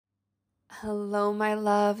Hello, my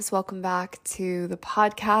loves. Welcome back to the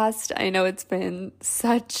podcast. I know it's been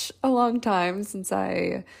such a long time since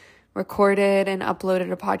I recorded and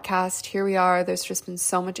uploaded a podcast. Here we are. There's just been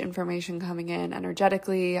so much information coming in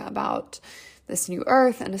energetically about this new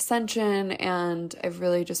earth and ascension, and I've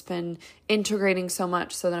really just been integrating so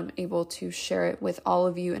much so that I'm able to share it with all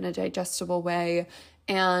of you in a digestible way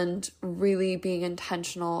and really being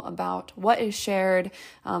intentional about what is shared,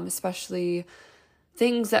 especially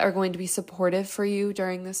things that are going to be supportive for you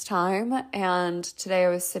during this time. And today I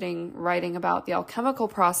was sitting writing about the alchemical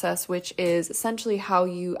process, which is essentially how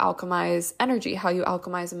you alchemize energy, how you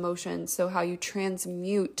alchemize emotions, so how you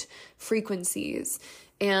transmute frequencies.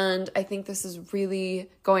 And I think this is really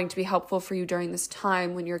going to be helpful for you during this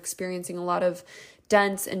time when you're experiencing a lot of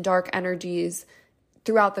dense and dark energies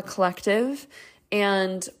throughout the collective.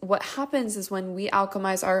 And what happens is when we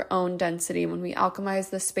alchemize our own density, when we alchemize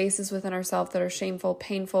the spaces within ourselves that are shameful,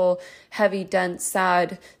 painful, heavy, dense,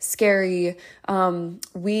 sad, scary,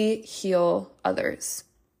 we heal others.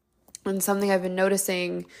 And something I've been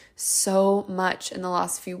noticing so much in the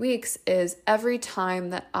last few weeks is every time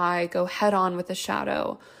that I go head on with a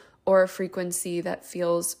shadow or a frequency that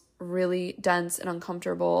feels really dense and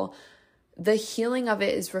uncomfortable, the healing of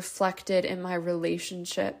it is reflected in my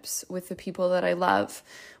relationships with the people that I love.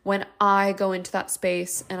 When I go into that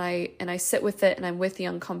space and I sit with it and I'm with the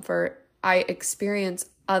uncomfort, I experience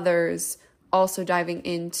others also diving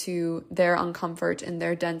into their uncomfort and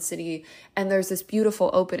their density. And there's this beautiful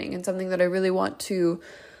opening. And something that I really want to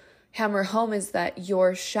hammer home is that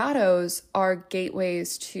your shadows are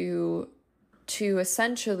gateways to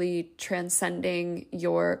essentially transcending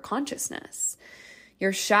your consciousness.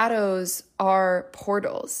 Your shadows are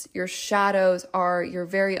portals. Your shadows are your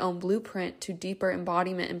very own blueprint to deeper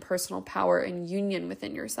embodiment and personal power and union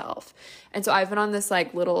within yourself. And so I've been on this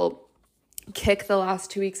little kick the last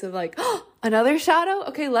 2 weeks of oh, another shadow?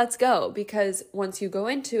 Okay, let's go. Because once you go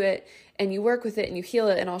into it and you work with it and you heal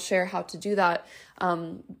it, and I'll share how to do that,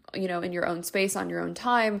 in your own space, on your own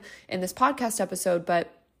time in this podcast episode,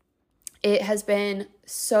 but it has been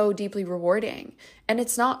so deeply rewarding and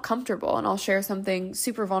it's not comfortable. And I'll share something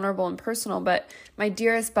super vulnerable and personal, but my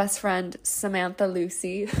dearest best friend, Samantha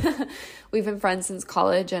Lucy, we've been friends since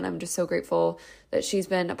college, and I'm just so grateful that she's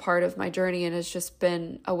been a part of my journey and has just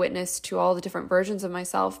been a witness to all the different versions of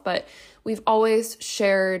myself. But we've always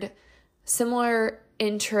shared similar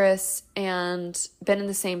interests and been in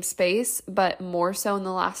the same space, but more so in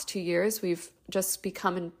the last 2 years, we've just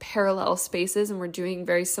become in parallel spaces and we're doing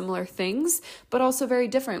very similar things, but also very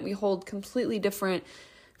different. We hold completely different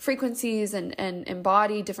frequencies and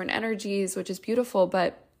embody different energies, which is beautiful.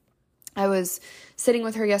 But I was sitting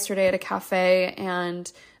with her yesterday at a cafe, and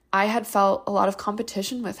I had felt a lot of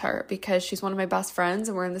competition with her because she's one of my best friends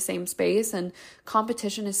and we're in the same space, and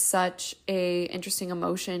competition is such a interesting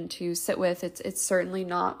emotion to sit with. It's certainly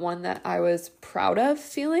not one that I was proud of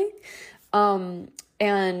feeling.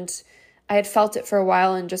 And I had felt it for a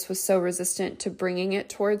while and just was so resistant to bringing it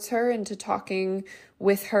towards her and to talking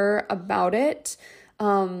with her about it.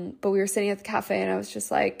 But we were sitting at the cafe and I was just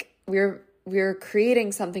like, we're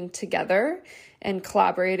creating something together and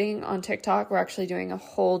collaborating on TikTok. We're actually doing a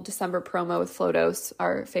whole December promo with Flodos,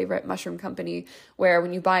 our favorite mushroom company, where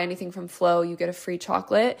when you buy anything from Flow, you get a free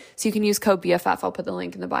chocolate. So you can use code BFF. I'll put the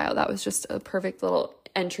link in the bio. That was just a perfect little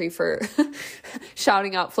entry for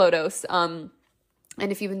shouting out Flodos. And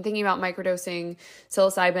if you've been thinking about microdosing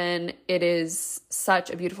psilocybin, it is such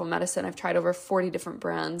a beautiful medicine. I've tried over 40 different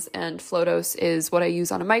brands, and Flodos is what I use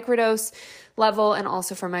on a microdose level and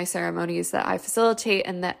also for my ceremonies that I facilitate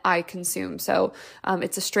and that I consume. So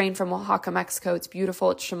it's a strain from Oaxaca, Mexico. It's beautiful.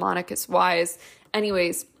 It's shamanic. It's wise.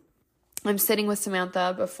 Anyways, I'm sitting with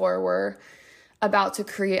Samantha before we're about to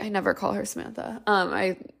create. I never call her Samantha.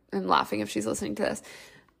 I am laughing if she's listening to this.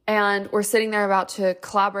 And we're sitting there about to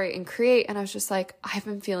collaborate and create. And I was just like, I've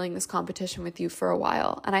been feeling this competition with you for a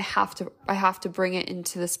while. And I have to bring it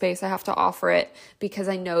into the space. I have to offer it because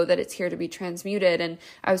I know that it's here to be transmuted. And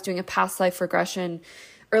I was doing a past life regression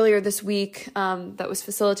earlier this week that was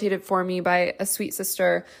facilitated for me by a sweet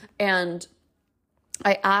sister. And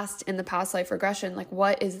I asked in the past life regression,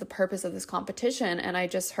 what is the purpose of this competition? And I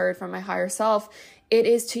just heard from my higher self, it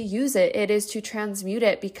is to use it. It is to transmute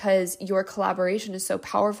it because your collaboration is so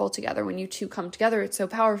powerful together. When you two come together, it's so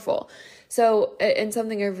powerful. So, and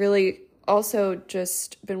something I've really also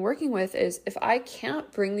just been working with is if I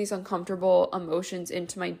can't bring these uncomfortable emotions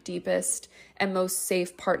into my deepest and most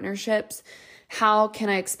safe partnerships, how can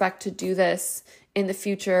I expect to do this in the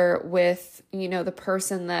future with, the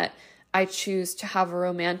person that I choose to have a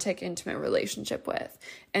romantic, intimate relationship with.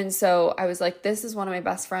 And so I was like, this is one of my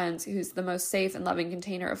best friends who's the most safe and loving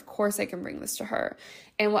container. Of course I can bring this to her.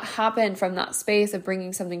 And what happened from that space of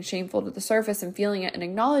bringing something shameful to the surface and feeling it and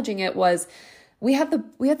acknowledging it was we had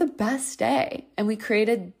the best day, and we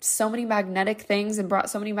created so many magnetic things and brought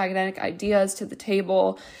so many magnetic ideas to the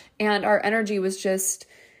table. And our energy was just,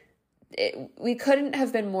 we couldn't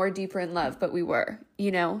have been more deeper in love, but we were,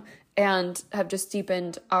 and have just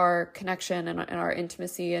deepened our connection and our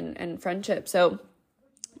intimacy and friendship. So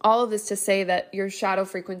all of this to say that your shadow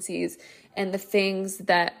frequencies and the things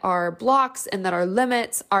that are blocks and that are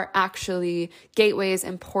limits are actually gateways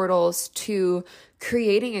and portals to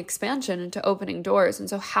creating expansion and to opening doors. And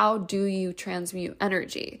so how do you transmute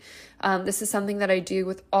energy? This is something that I do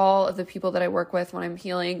with all of the people that I work with when I'm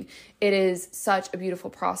healing. It is such a beautiful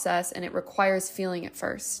process, and it requires feeling it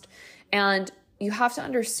first. And you have to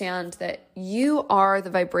understand that you are the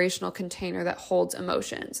vibrational container that holds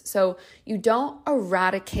emotions. So you don't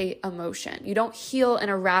eradicate emotion. You don't heal and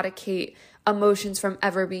eradicate emotions from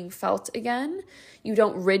ever being felt again. You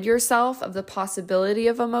don't rid yourself of the possibility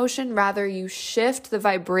of emotion. Rather, you shift the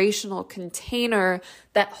vibrational container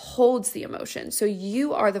that holds the emotion. So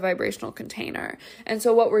you are the vibrational container. And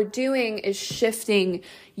so what we're doing is shifting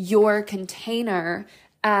your container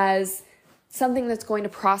as something that's going to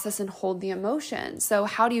process and hold the emotion. So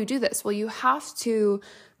how do you do this? Well, you have to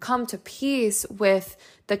come to peace with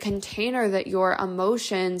the container that your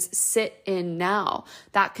emotions sit in now.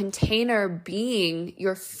 That container being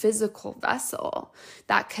your physical vessel,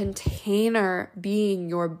 that container being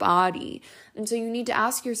your body. And so you need to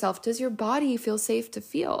ask yourself, does your body feel safe to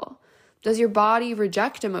feel? Does your body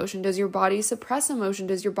reject emotion? Does your body suppress emotion?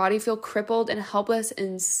 Does your body feel crippled and helpless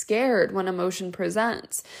and scared when emotion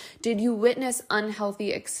presents? Did you witness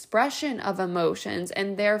unhealthy expression of emotions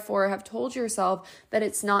and therefore have told yourself that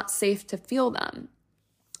it's not safe to feel them?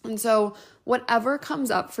 And so whatever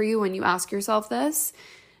comes up for you when you ask yourself this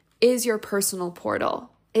is your personal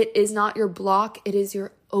portal. It is not your block. It is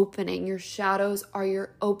your opening. Your shadows are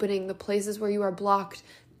your opening. The places where you are blocked,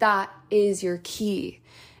 that is your key.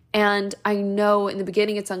 And I know in the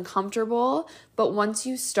beginning it's uncomfortable, but once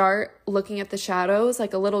you start looking at the shadows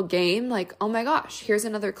like a little game, like, oh my gosh, here's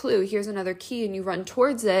another clue, here's another key, and you run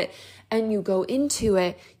towards it and you go into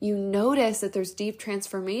it, you notice that there's deep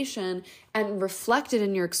transformation, and reflected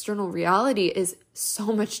in your external reality is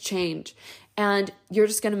so much change. And you're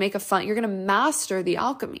just going to you're going to master the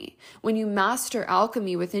alchemy. When you master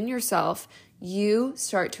alchemy within yourself, you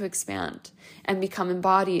start to expand and become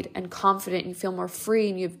embodied and confident. You feel more free,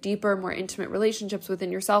 and you have deeper, more intimate relationships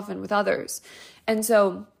within yourself and with others. And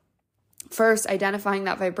so first, identifying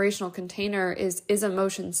that vibrational container is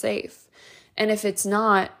emotion safe? And if it's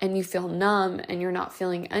not, and you feel numb and you're not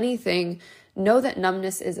feeling anything, know that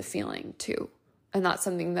numbness is a feeling too. And that's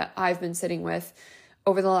something that I've been sitting with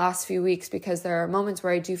over the last few weeks, because there are moments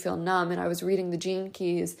where I do feel numb. And I was reading the Gene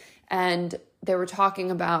Keys, and they were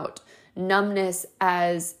talking about numbness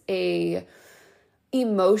as a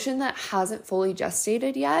emotion that hasn't fully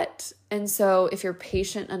gestated yet. And so if you're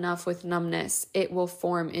patient enough with numbness, it will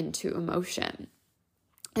form into emotion.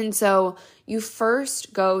 And so you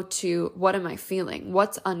first go to, what am I feeling?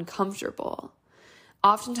 What's uncomfortable?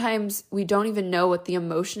 Oftentimes we don't even know what the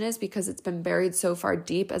emotion is because it's been buried so far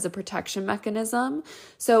deep as a protection mechanism.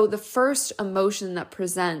 So the first emotion that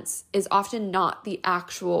presents is often not the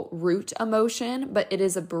actual root emotion, but it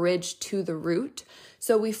is a bridge to the root.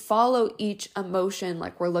 So we follow each emotion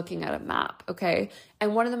like we're looking at a map, okay?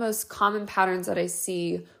 And one of the most common patterns that I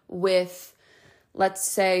see with, let's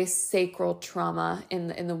say, sacral trauma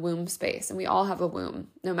in the womb space, and we all have a womb,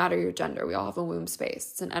 no matter your gender, we all have a womb space.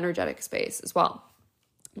 It's an energetic space as well,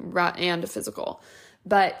 and a physical.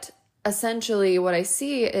 But essentially what I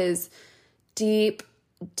see is deep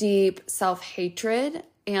self-hatred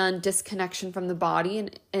and disconnection from the body,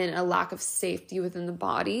 and a lack of safety within the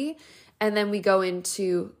body. And then we go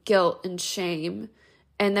into guilt and shame,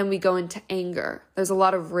 and then we go into anger. There's a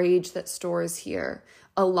lot of rage that stores here,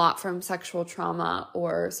 a lot from sexual trauma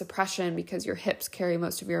or suppression, because your hips carry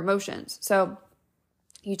most of your emotions. So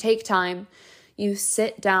you take time, you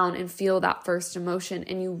sit down and feel that first emotion,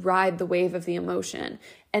 and you ride the wave of the emotion.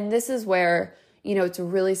 And this is where, it's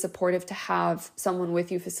really supportive to have someone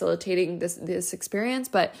with you facilitating this experience.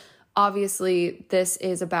 But obviously this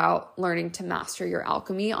is about learning to master your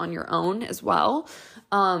alchemy on your own as well.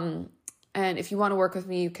 And if you want to work with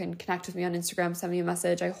me, you can connect with me on Instagram, send me a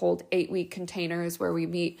message. I hold 8-week containers where we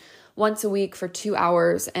meet once a week for 2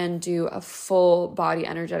 hours and do a full body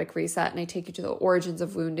energetic reset. And I take you to the origins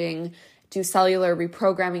of wounding, do cellular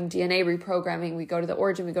reprogramming, DNA reprogramming. We go to the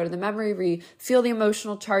origin, we go to the memory, we feel the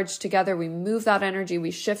emotional charge together. We move that energy,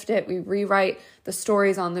 we shift it, we rewrite the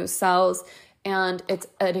stories on those cells. And it's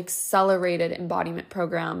an accelerated embodiment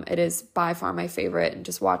program. It is by far my favorite. And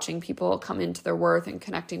just watching people come into their worth and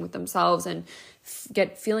connecting with themselves and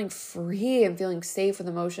feeling free and feeling safe with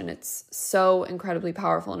emotion. It's so incredibly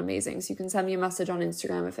powerful and amazing. So you can send me a message on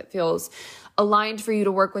Instagram if it feels aligned for you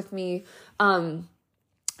to work with me. And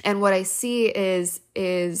what I see is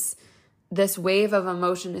this wave of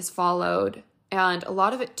emotion is followed. And a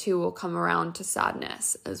lot of it too will come around to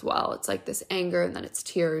sadness as well. It's like this anger and then it's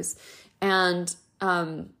tears. And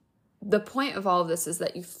the point of all of this is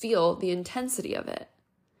that you feel the intensity of it.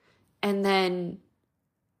 And then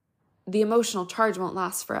the emotional charge won't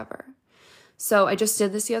last forever. So I just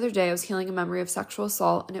did this the other day. I was healing a memory of sexual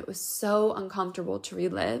assault, and it was so uncomfortable to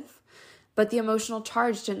relive. But the emotional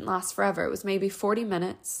charge didn't last forever. It was maybe 40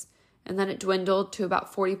 minutes, and then it dwindled to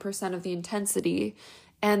about 40% of the intensity.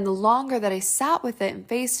 And the longer that I sat with it and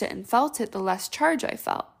faced it and felt it, the less charge I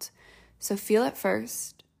felt. So feel it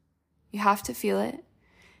first. You have to feel it.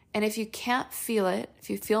 And if you can't feel it, if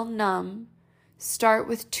you feel numb, start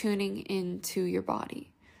with tuning into your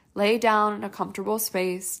body. Lay down in a comfortable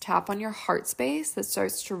space, tap on your heart space that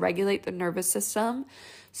starts to regulate the nervous system.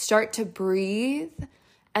 Start to breathe,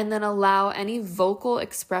 and then allow any vocal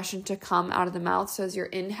expression to come out of the mouth. So as you're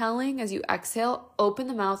inhaling, as you exhale, open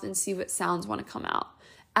the mouth and see what sounds want to come out.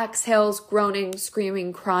 Exhales, groaning,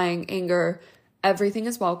 screaming, crying, anger, everything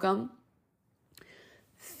is welcome.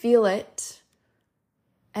 Feel it,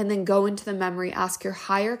 and then go into the memory. Ask your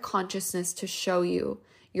higher consciousness to show you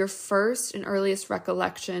your first and earliest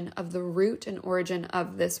recollection of the root and origin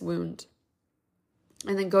of this wound.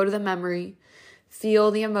 And then go to the memory.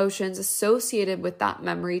 Feel the emotions associated with that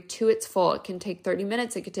memory to its full. It can take 30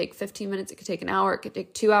 minutes. It could take 15 minutes. It could take an hour. It could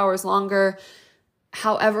take 2 hours longer.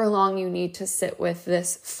 However long you need to sit with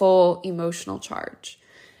this full emotional charge.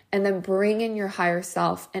 And then bring in your higher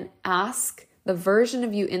self and ask the version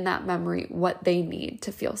of you in that memory what they need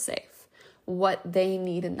to feel safe, what they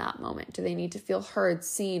need in that moment. Do they need to feel heard,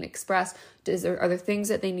 seen, expressed? Are there things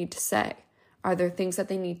that they need to say? Are there things that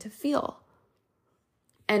they need to feel?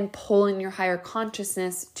 And pull in your higher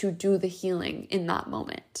consciousness to do the healing in that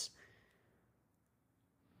moment.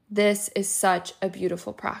 This is such a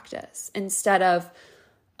beautiful practice. Instead of,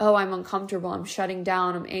 oh, I'm uncomfortable, I'm shutting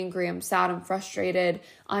down, I'm angry, I'm sad, I'm frustrated,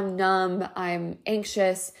 I'm numb, I'm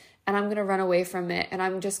anxious, and I'm going to run away from it, and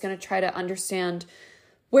I'm just going to try to understand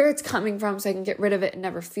where it's coming from so I can get rid of it and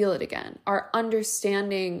never feel it again. Our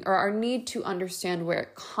understanding, or our need to understand where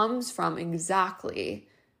it comes from exactly,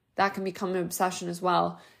 that can become an obsession as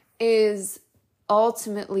well, is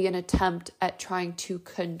ultimately an attempt at trying to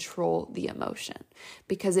control the emotion.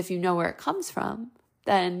 Because if you know where it comes from,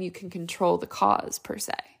 then you can control the cause per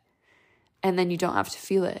se. And then you don't have to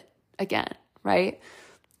feel it again, right?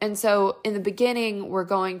 And so in the beginning, we're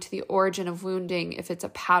going to the origin of wounding. If it's a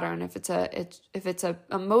pattern, if it's a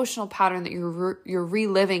emotional pattern that you're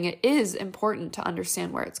reliving, it is important to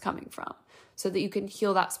understand where it's coming from so that you can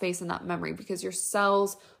heal that space and that memory, because your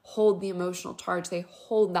cells hold the emotional charge. They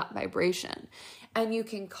hold that vibration. And you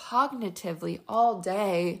can cognitively all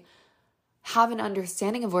day have an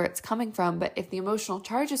understanding of where it's coming from. But if the emotional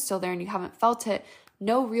charge is still there and you haven't felt it,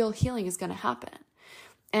 no real healing is going to happen.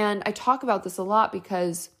 And I talk about this a lot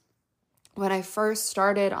because when I first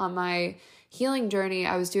started on my healing journey,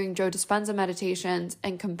 I was doing Joe Dispenza meditations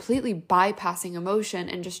and completely bypassing emotion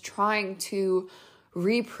and just trying to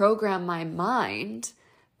reprogram my mind,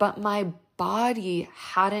 but my body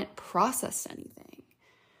hadn't processed anything.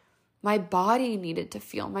 My body needed to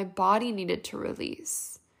feel, my body needed to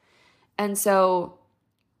release. And so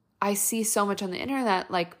I see so much on the internet,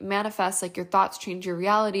 like manifest, like your thoughts change your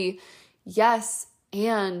reality. Yes,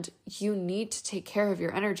 and you need to take care of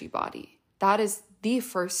your energy body. That is the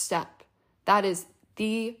first step. That is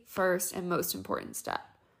the first and most important step.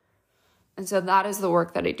 And so that is the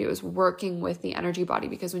work that I do, is working with the energy body,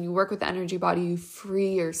 because when you work with the energy body, you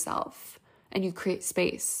free yourself and you create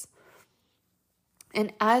space.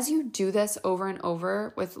 And as you do this over and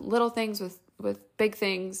over with little things, with big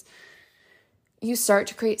things, you start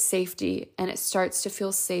to create safety, and it starts to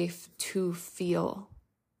feel safe to feel.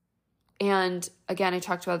 And again, I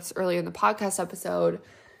talked about this earlier in the podcast episode.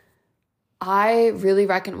 I really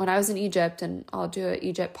reckon when I was in Egypt, and I'll do an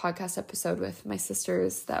Egypt podcast episode with my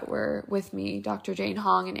sisters that were with me, Dr. Jane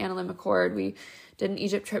Hong and Annalyn McCord. We did an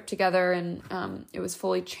Egypt trip together, and it was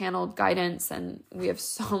fully channeled guidance, and we have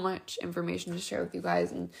so much information to share with you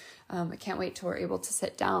guys, and I can't wait till we're able to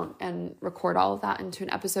sit down and record all of that into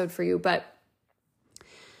an episode for you. But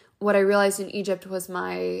what I realized in Egypt was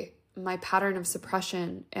my pattern of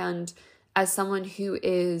suppression, and as someone who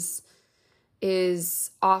is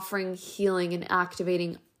offering healing and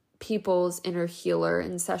activating people's inner healer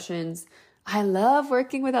in sessions, I love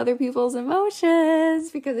working with other people's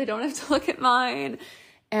emotions because I don't have to look at mine.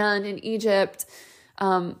 And in Egypt,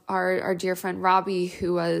 our dear friend Robbie,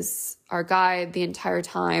 who was our guide the entire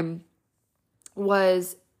time,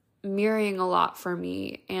 was mirroring a lot for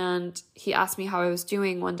me. And he asked me how I was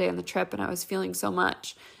doing one day on the trip, and I was feeling so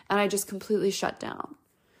much. And I just completely shut down.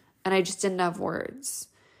 And I just didn't have words.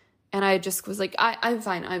 And I just was like, I'm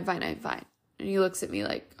fine. And he looks at me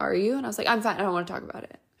like, are you? And I was like, I'm fine. I don't want to talk about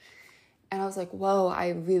it. And I was like, whoa,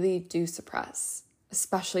 I really do suppress,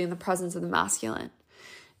 especially in the presence of the masculine.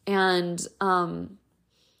 And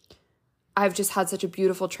I've just had such a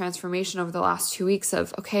beautiful transformation over the last 2 weeks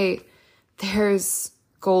of, okay, there's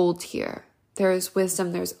gold here. There's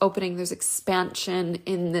wisdom, there's opening, there's expansion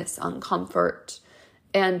in this uncomfort.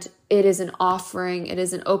 And it is an offering, it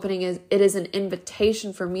is an opening, it is an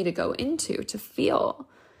invitation for me to go into, to feel.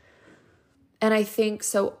 And I think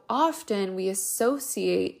so often we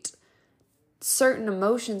associate certain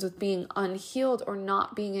emotions with being unhealed or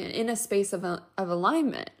not being in a space of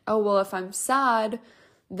alignment. Oh, well, if I'm sad,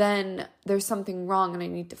 then there's something wrong and I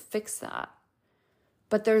need to fix that.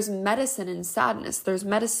 But there's medicine in sadness. There's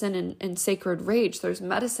medicine in sacred rage. There's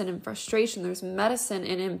medicine in frustration. There's medicine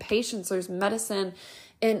in impatience. There's medicine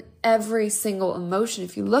in every single emotion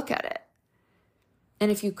if you look at it.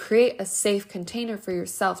 And if you create a safe container for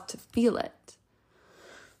yourself to feel it.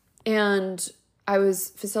 And I was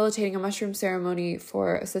facilitating a mushroom ceremony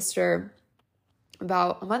for a sister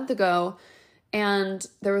about a month ago, and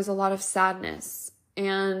there was a lot of sadness.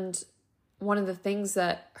 And one of the things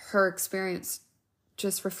that her experience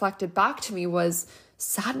just reflected back to me was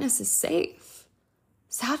sadness is safe.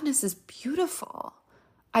 Sadness is beautiful.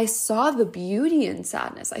 I saw the beauty in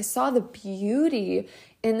sadness. I saw the beauty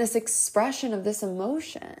in this expression of this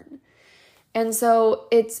emotion. And so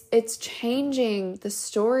it's changing the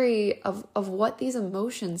story of what these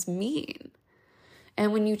emotions mean.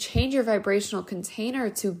 And when you change your vibrational container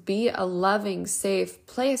to be a loving, safe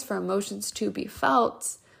place for emotions to be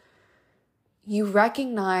felt, you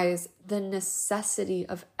recognize the necessity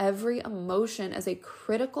of every emotion as a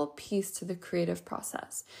critical piece to the creative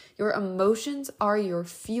process. Your emotions are your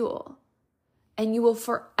fuel, and you will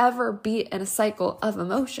forever be in a cycle of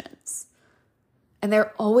emotions. And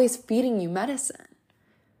they're always feeding you medicine.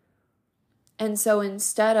 And so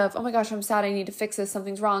instead of, oh my gosh, I'm sad, I need to fix this,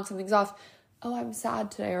 something's wrong, something's off. Oh, I'm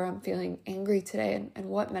sad today, or I'm feeling angry today, and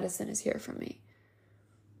what medicine is here for me?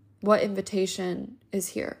 What invitation is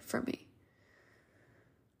here for me?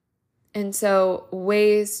 And so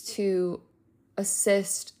ways to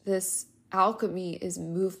assist this alchemy is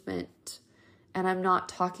movement. And I'm not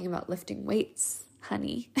talking about lifting weights,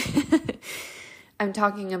 honey. I'm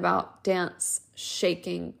talking about dance,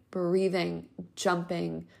 shaking, breathing,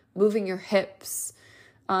 jumping, moving your hips,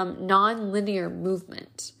 non-linear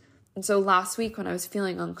movement. And so last week when I was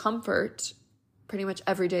feeling uncomfort, pretty much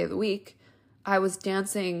every day of the week, I was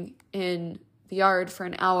dancing in the yard for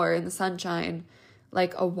an hour in the sunshine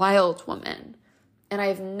like a wild woman. And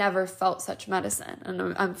I've never felt such medicine.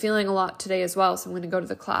 And I'm feeling a lot today as well. So I'm going to go to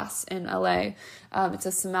the class in LA. It's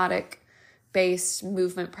a somatic-based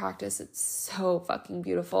movement practice. It's so fucking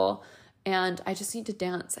beautiful. And I just need to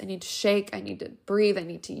dance. I need to shake. I need to breathe. I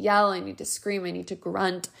need to yell. I need to scream. I need to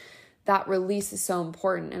grunt. That release is so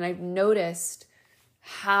important. And I've noticed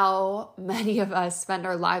how many of us spend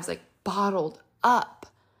our lives like bottled up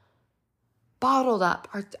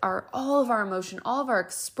our all of our emotion, all of our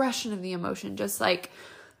expression of the emotion, just like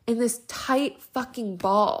in this tight fucking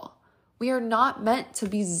ball. We are not meant to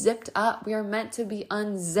be zipped up. We are meant to be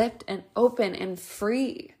unzipped and open and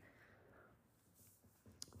free.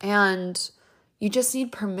 And you just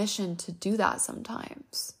need permission to do that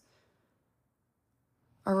sometimes.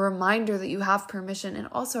 A reminder that you have permission, and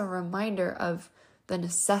also a reminder of the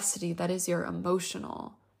necessity that is your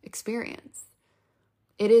emotional experience.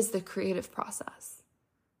 It is the creative process.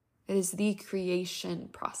 It is the creation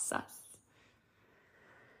process.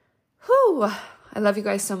 Whew. I love you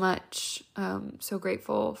guys so much. So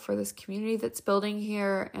grateful for this community that's building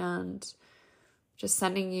here, and just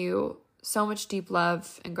sending you so much deep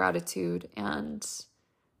love and gratitude. And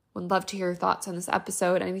Would love to hear your thoughts on this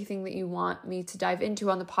episode, anything that you want me to dive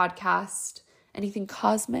into on the podcast, anything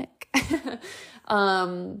cosmic,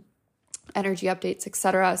 energy updates,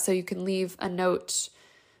 etc. So you can leave a note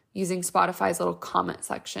using Spotify's little comment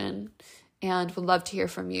section, and would love to hear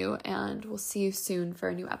from you, and we'll see you soon for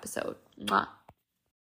a new episode. Mwah.